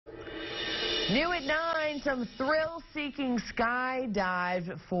New at 9, some thrill-seeking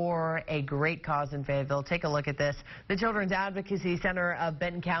skydive for a great cause in Fayetteville. Take a look at this. The Children's Advocacy Center of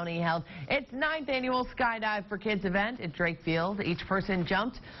Benton County held its 9th annual Skydive for Kids event at Drake Field. Each person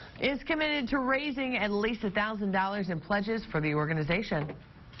jumped is committed to raising at least $1,000 in pledges for the organization.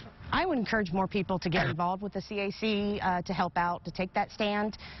 I would encourage more people to get involved with the CAC to help out, to take that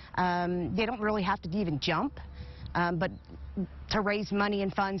stand. They don't really have to even jump, but to raise money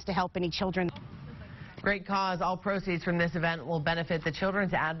and funds to help any children. Great cause. All proceeds from this event will benefit the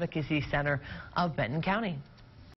Children's Advocacy Center of Benton County.